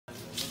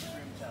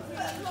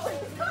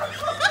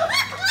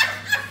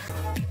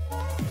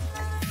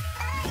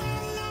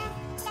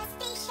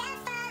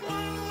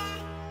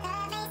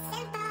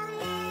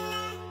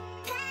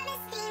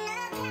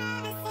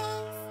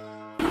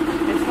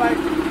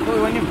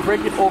when you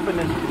break it open,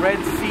 there's red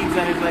seeds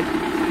and it's like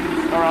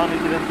around it.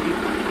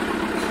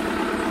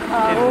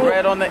 It's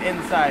red on the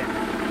inside.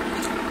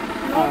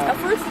 No, at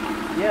first?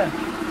 Yeah.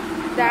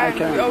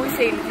 Darren, we always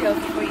say it's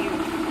healthy for you.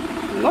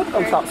 Not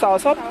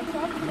soursop?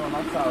 No,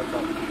 not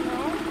soursop. No?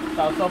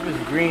 Soursop is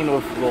green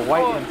with the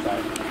white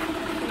inside.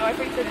 No, I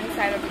think it's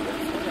inside of it.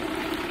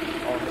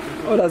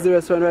 Oh, that's the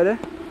restaurant right there?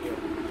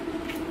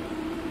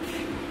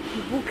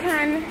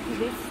 Bukan.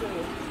 This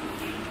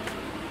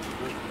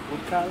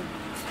Bukan?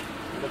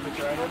 The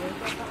picture right there?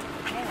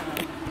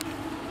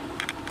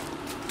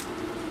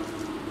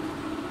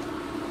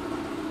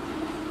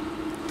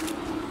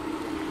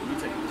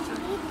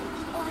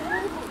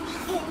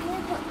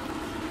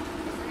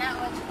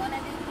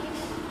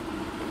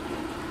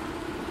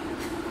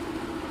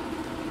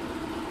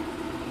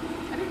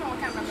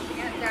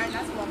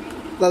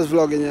 That's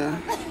vlogging, yeah.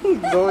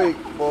 Going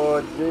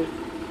for this.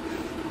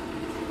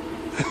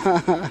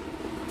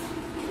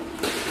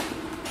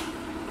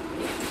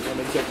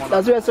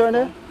 That's the restaurant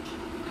there?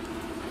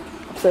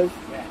 Upstairs.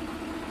 Yeah.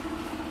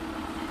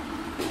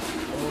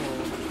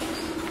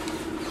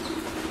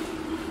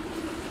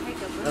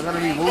 They're gonna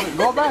be moving.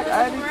 Go back.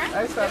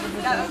 I started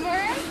this.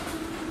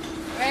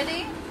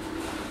 Ready?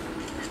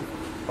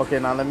 Okay,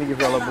 now let me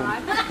give y'all a boom.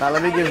 Now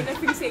let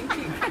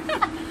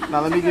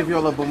me give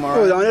y'all a boomerang.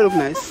 Oh, down there look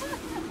nice.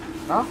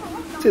 Huh?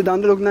 See, down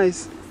there look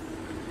nice.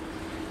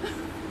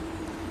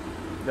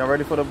 Y'all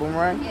ready for the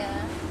boomerang?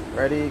 Yeah.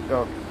 Ready,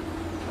 go.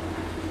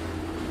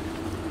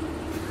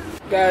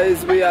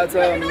 Guys, we at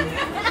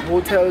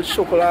Hotel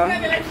Chocolat.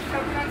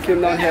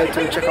 Came down here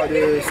to check out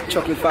the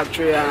chocolate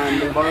factory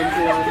and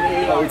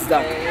how it's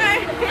done.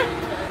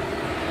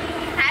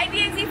 Hi,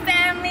 D&Z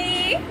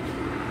family.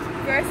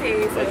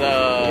 Versus.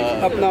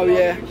 Up now,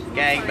 yeah.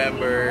 Gang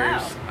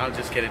members. I'm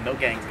just kidding. No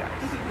gangs,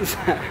 guys.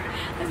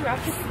 That's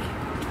rough.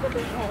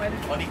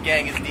 Only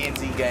gang is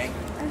D&Z gang.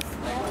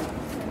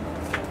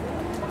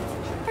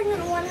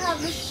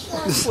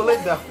 Pull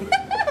it down.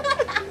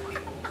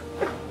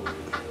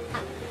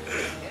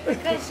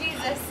 Because she's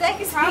a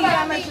sexy.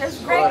 I'm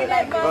just break it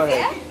like Go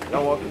ahead.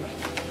 Y'all walking.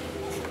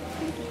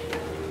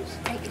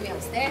 Taking me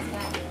upstairs,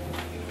 guys.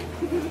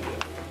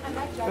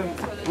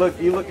 Look,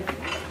 you're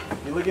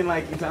looking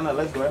like you're trying to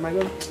let's go. Am I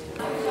good?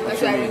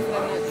 That's right.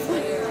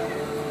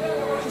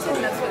 She said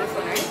that's for this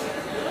one, right?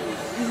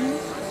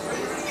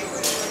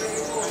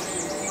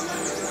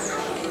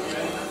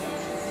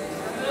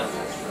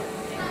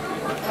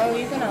 Oh,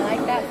 you're gonna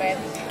like that, babe.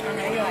 I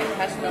know you like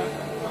pesto.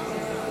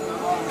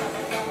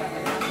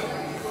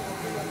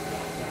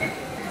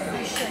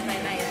 You should, my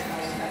knife.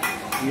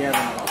 We have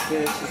a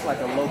fish. It's like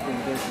a local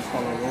dish. It's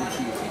called a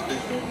roti.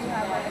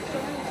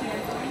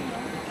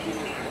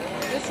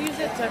 Just use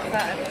it to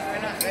cut.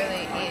 We're not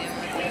really eating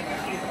with it.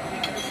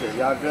 So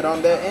y'all good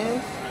on that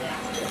end?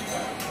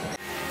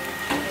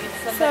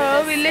 So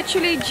we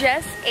literally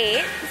just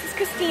ate. This is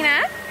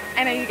Christina.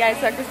 I know you guys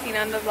saw Christina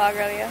on the vlog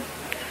earlier.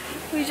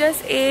 We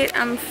just ate.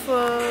 I'm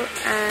full,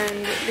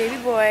 and baby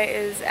boy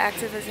is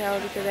active as hell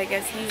because I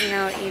guess he's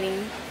now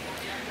eating.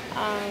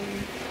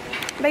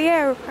 But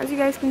yeah, as you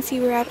guys can see,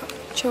 we're at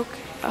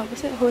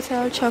what's it?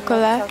 Hotel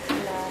Chocolat.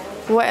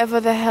 Whatever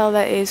the hell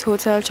that is,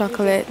 Hotel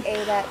Chocolate. We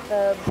ate at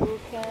the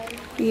Bukan.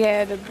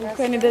 Yeah, the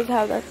Bukan. It is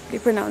how that they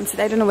pronounce it.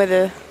 I don't know where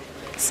the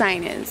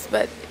sign is,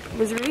 but it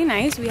was really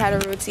nice. We had a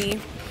roti.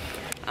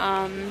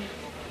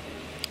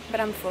 But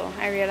I'm full.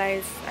 I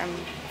realize I'm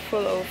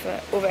full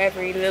over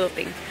every little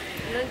thing.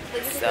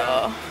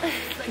 So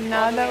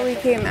now that we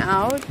came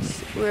out,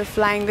 we're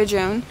flying the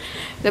drone.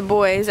 The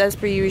boys, as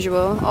per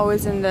usual,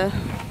 always in the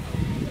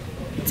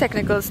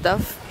technical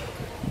stuff.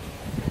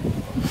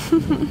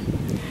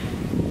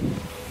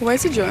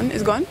 Where's the drone?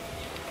 It's gone?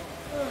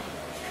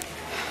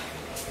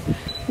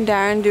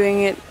 Darren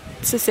doing it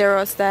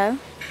Cicero style.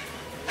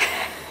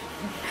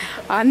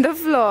 On the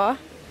floor.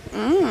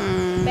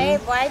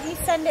 Babe, why did you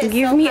send it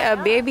Give so me high a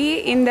baby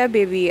in the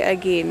baby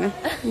again,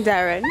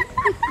 Darren.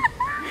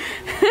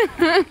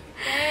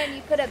 Darren,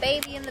 you put a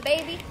baby in the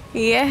baby?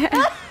 Yeah.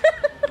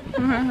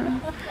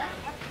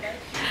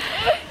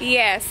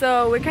 Yeah,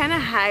 so we're kind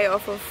of high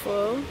off of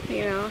full,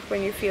 you know.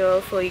 When you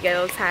feel full, you get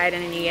a little tired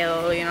and then you get a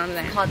little, you know what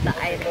I'm saying? It's called the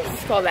itis.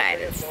 It's called the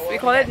itis. We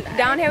call it,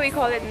 down here we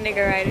call it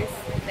niggeritis.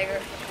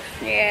 Nigger.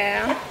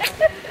 Yeah.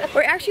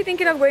 We're actually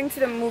thinking of going to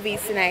the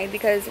movies tonight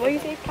because, what do you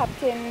say,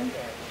 Captain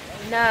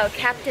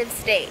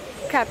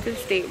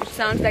State, which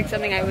sounds like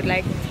something I would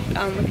like,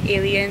 with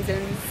aliens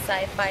and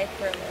Sci-fi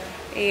thriller.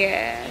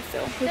 yeah, so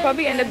we'll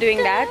probably end up doing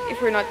that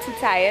if we're not too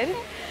tired.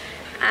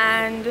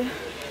 And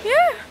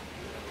yeah,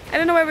 I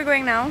don't know where we're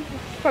going now.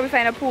 Probably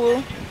find a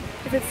pool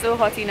if it's still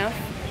hot enough,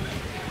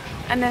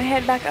 and then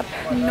head back up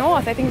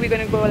north. I think we're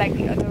gonna go like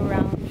the other way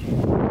around.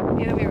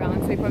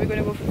 So we're probably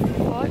gonna go for the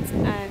fort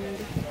and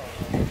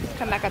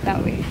come back up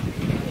that way.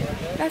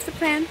 That's the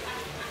plan.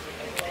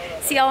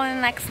 See y'all in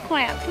the next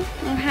clip.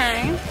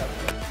 Okay.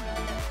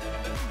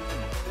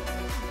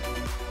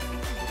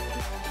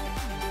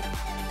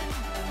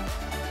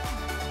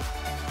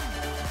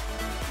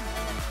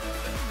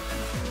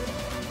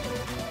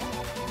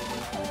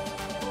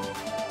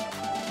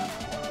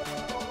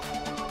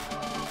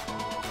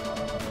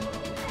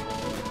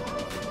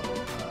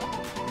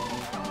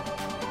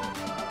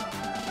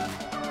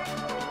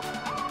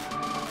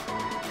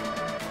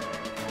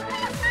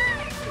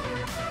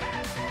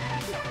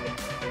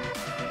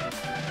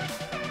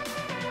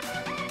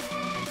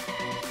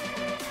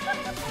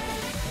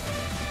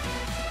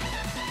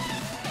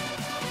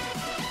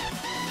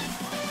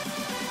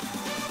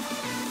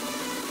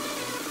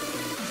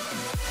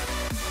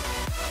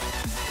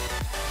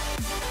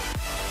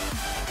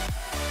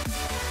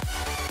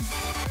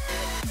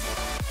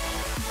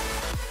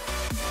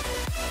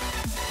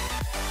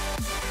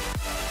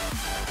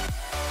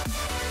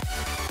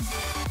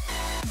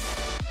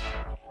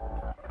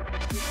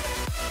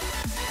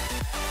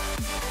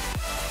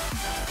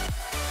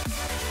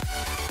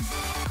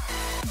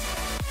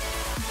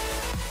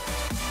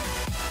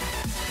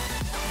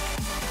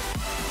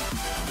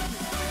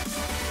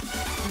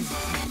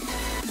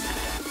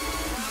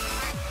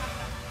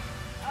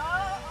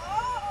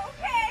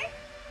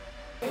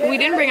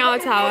 didn't bring our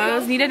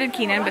towels, neither did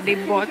Keenan, but they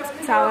bought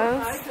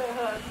towels.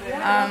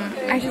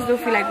 I just don't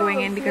feel like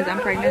going in because I'm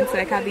pregnant, so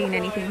I can't be in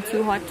anything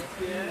too hot.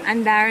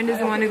 And Daran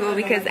doesn't want to go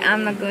because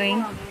I'm not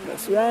going.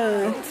 That's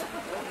right.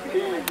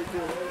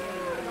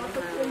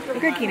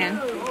 Look at Keenan.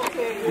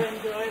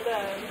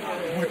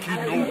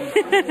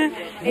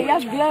 He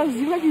has gloves.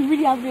 You like you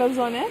really have gloves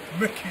on, eh?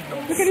 Look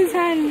at his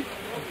hand.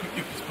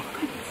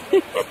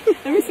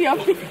 Let me see your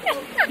feet.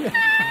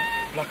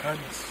 Black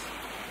hands.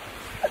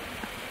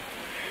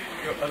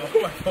 Yo, I love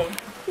my phone.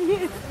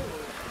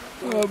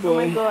 Oh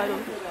boy. Oh my god.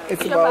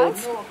 It's about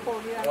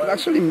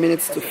actually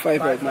minutes to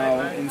 5 right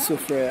now in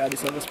Soufriere at the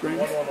Silver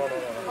Springs.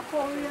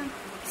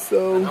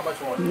 So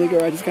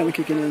nigga ride is kind of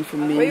kicking in for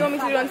me. What do you want me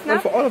to do on Snap?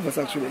 And for all of us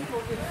actually.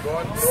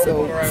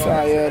 So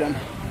tired and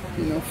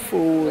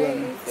full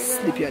and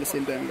sleepy at the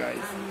same time,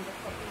 guys.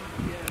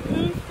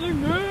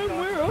 Instagram,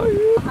 where are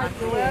you?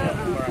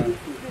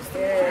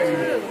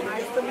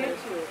 Nice to meet you.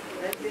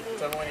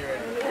 Tell me when you're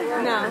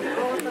ready. No.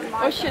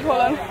 Oh shit,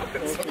 hold on.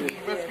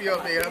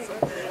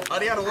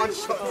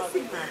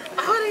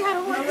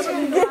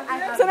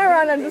 Turn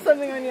around and do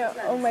something on your.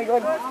 Oh my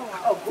god.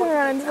 Turn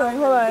around and do something.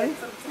 Hold on.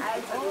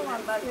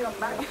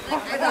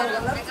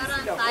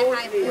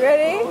 You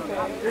ready?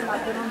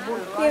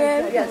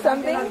 Keenan,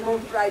 something?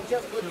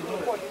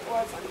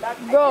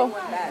 Go.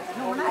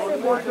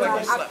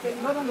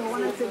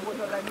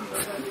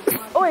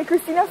 Oh wait,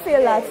 Christina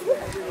failed that.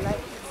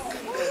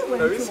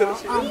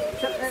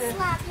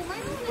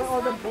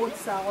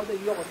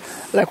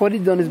 Like what he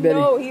done is belly.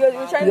 No, he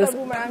was trying to do a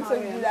boomerang, so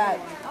he did that.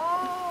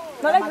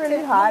 Not like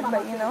really hard,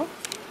 but you know.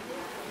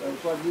 I'll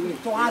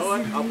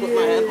put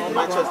my hand on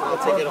my chest and I'll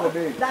take it off.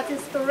 That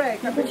is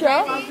correct. A picture?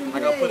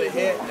 Like I'll put it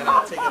here and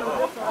I'll take it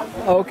off.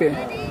 Oh, okay. I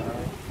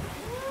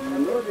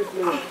know this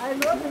place.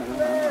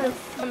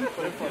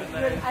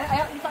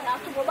 If I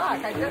have to go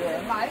back, I just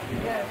did mine.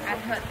 Yes. I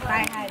put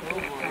my head.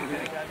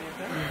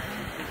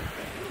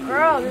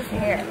 Girl, this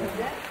hair.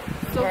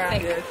 So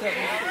thick.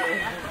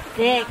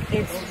 Thick.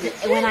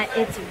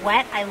 It's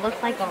wet, I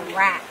look like a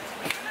rat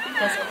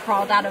just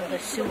crawled out of the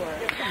sewer.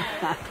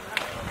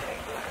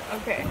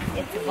 Okay.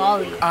 It's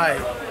volley.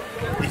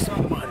 It's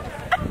mud.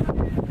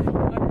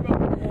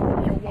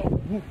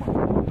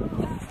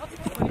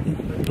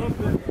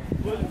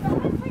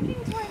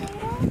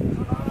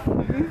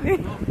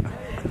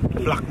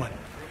 Black man.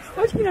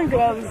 What's in your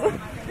gloves?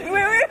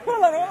 Wait,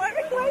 hold on.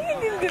 Why you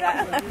do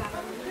that?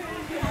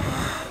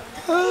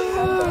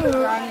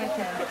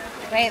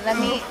 Wait, let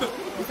me.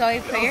 Zoe,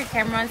 put your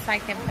camera on so I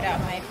can put out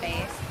my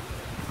face.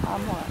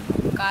 Hold on.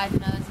 God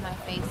knows my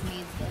face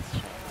needs this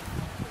shit.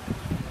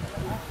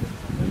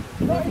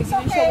 No, it's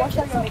okay. It's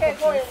okay.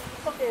 Go ahead.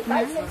 It's okay.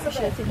 Nice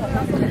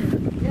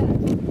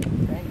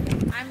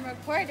and I'm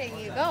recording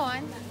you. Go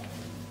on.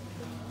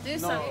 Do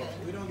something.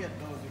 We don't get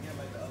those. We get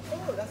like the other.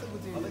 Oh, that's a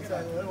good thing.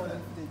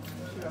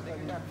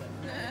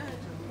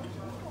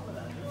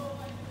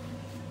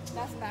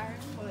 That's Daran.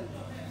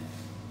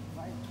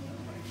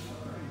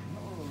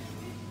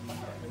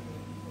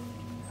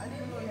 I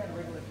didn't know you had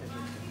regular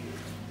pictures.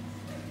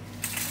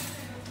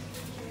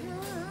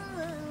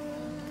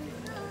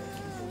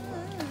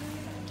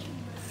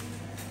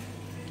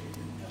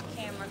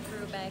 Camera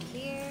crew back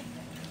here.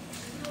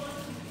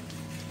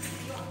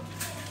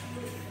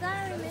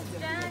 Sorry, Miss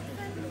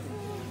Jackson.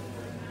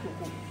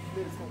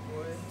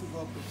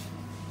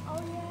 Oh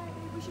yeah,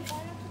 we should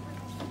buy that.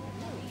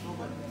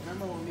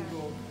 Remember when we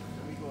go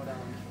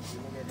down?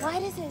 Why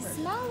does it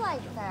smell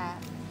like that?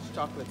 It's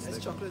chocolate. It's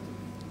chocolate.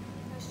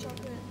 That's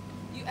chocolate.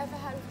 You ever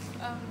had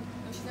no,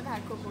 she's never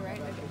had cocoa,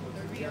 right? Like the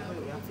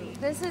real tea.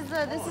 This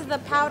is the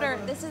powder.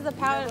 This is the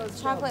powder,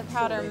 chocolate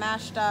powder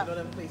mashed up. You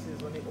know them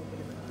places when they open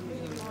it.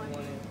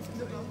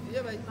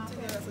 Yeah, but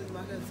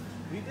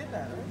we did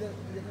that.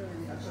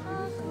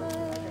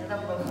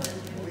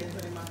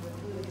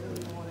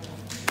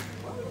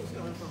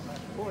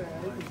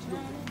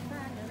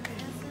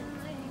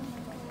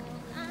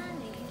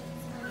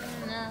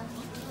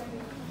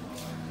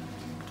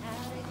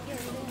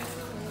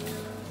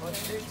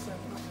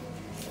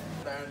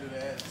 Daran do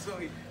that. So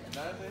he,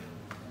 nothing.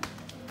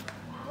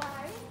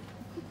 Why?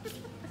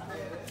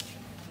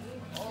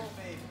 Oh,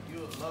 babe, you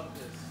would love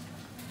this.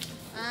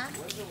 Huh?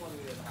 When's the one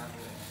we didn't have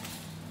it?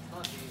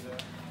 Not these,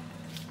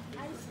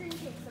 Ice cream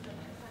cakes are the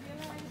best. Have you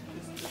ever had ice cream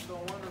cakes? It's the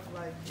one with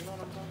like, you know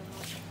what I'm talking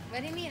about? What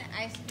do you mean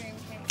ice cream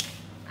cake?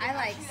 I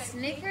like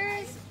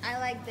Snickers. I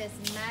like this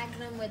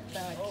Magnum with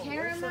the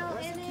caramel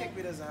where's in the it. cake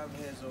we doesn't have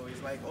here, so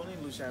it's like only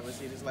Lucia ever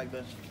see it. It's like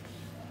the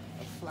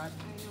flat. I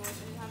know,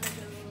 they have like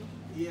a little.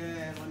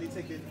 Yeah, when they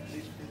take it,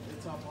 the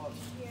top off.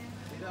 Yeah.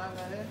 They don't have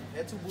that here?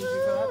 They're too bougie for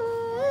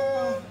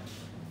that?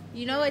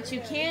 You know what you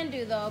can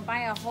do though? Buy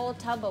a whole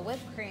tub of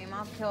whipped cream.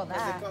 I'll kill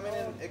Because that.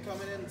 it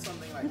coming in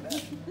something like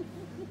that.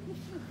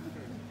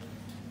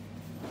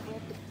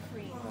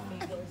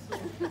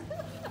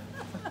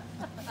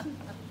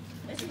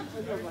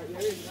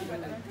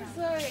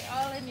 Sorry,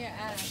 all in your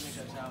ass. Make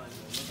a challenge.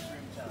 Whipped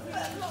cream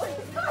challenge.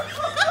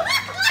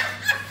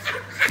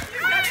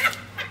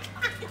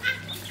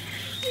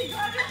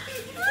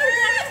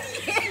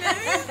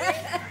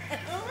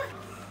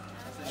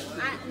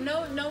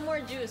 No more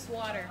juice.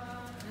 Water.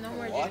 No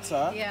more juice.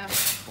 Water? Yeah.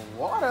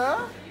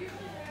 Water?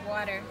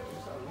 Water.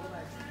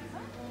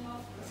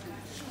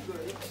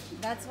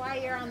 That's why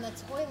you're on the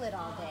toilet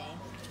all day.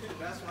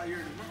 That's why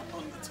you're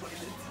on the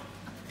toilet.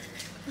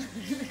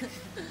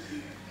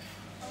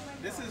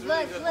 This is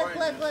really good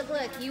orange.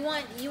 Look. You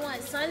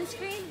want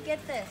sunscreen?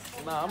 Get this.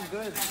 Nah, I'm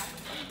good.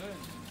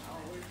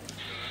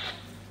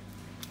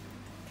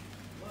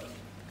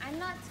 I'm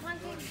not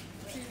talking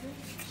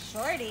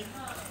shorty.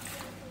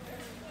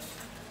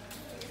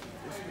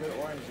 This is good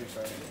orange juice,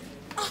 right?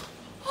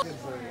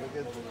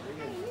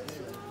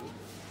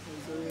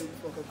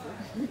 Look at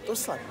don't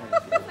slap me.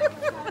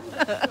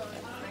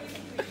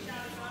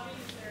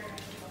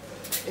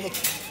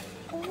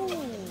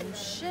 Oh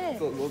shit.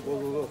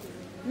 Go.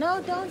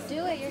 No, don't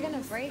do it. You're gonna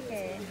break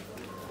it.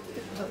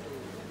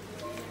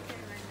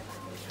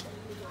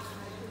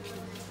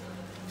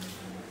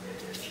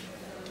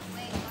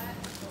 Wait,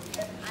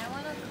 I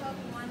wanna cook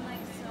one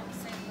like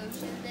St.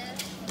 Lucian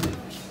dish.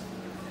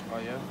 Oh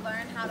yeah?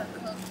 Learn how to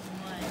cook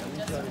one.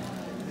 Just